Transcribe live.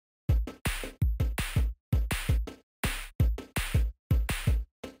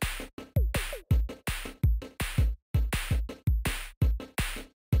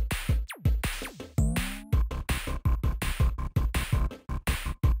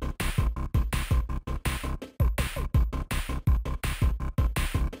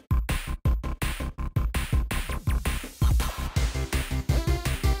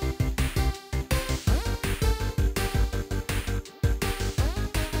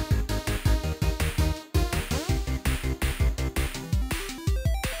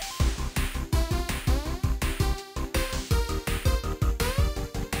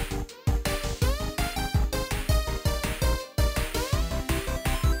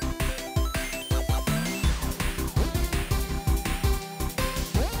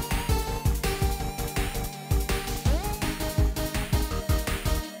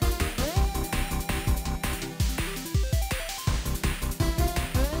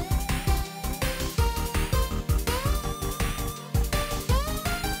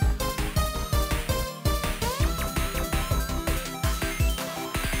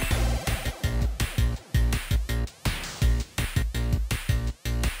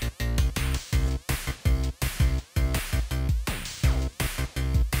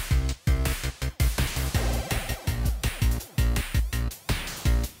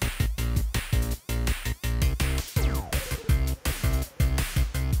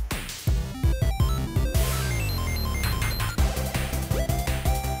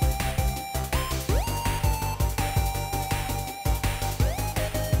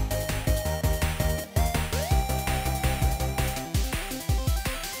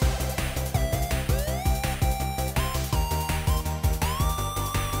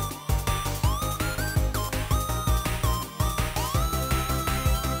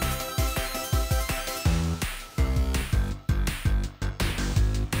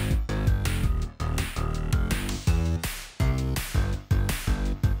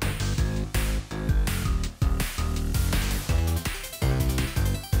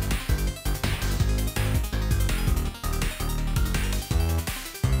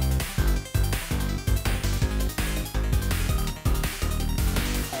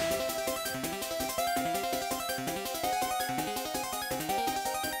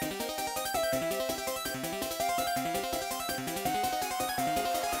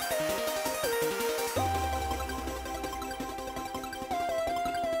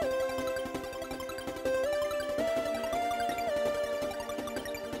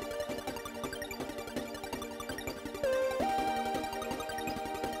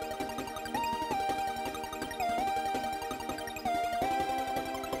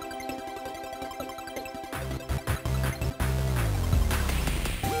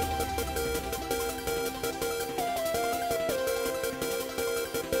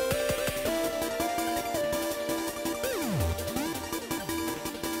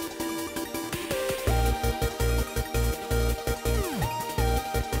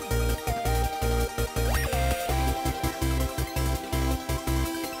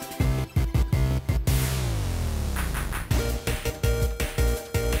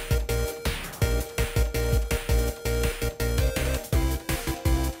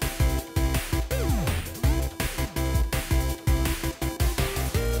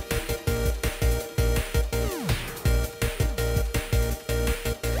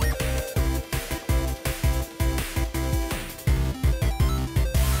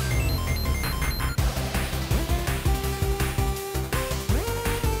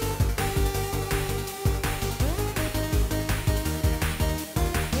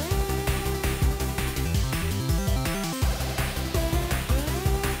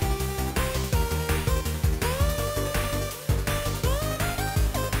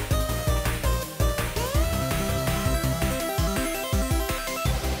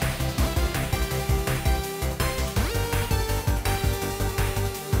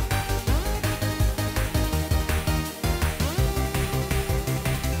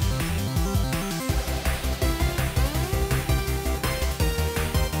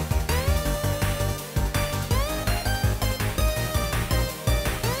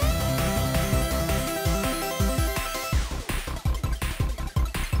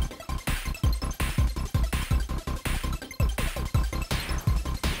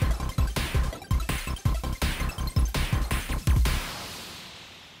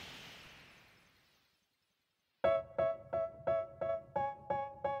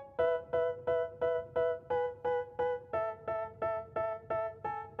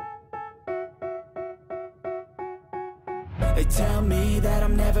They tell me that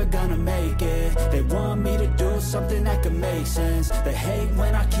I'm never gonna make it. They want me to do something that could make sense. They hate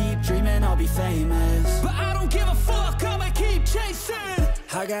when I keep dreaming I'll be famous, but I don't give a fuck, I'ma keep chasing.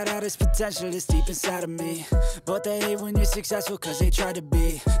 I got all this potential that's deep inside of me, but they hate when you're successful cause they try to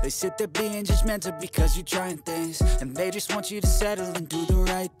be. They sit there being judgmental because you're trying things, and they just want you to settle and do the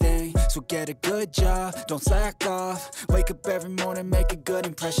right thing. So get a good job, don't slack off. Wake up every morning, make a good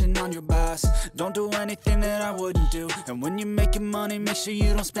impression on your boss. Don't do anything that I wouldn't do, and when you're making money, make sure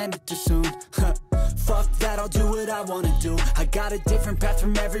you don't spend it too soon. Fuck that, I'll do what I wanna do. I got a different path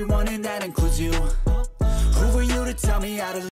from everyone and that includes you. Who are you to tell me how to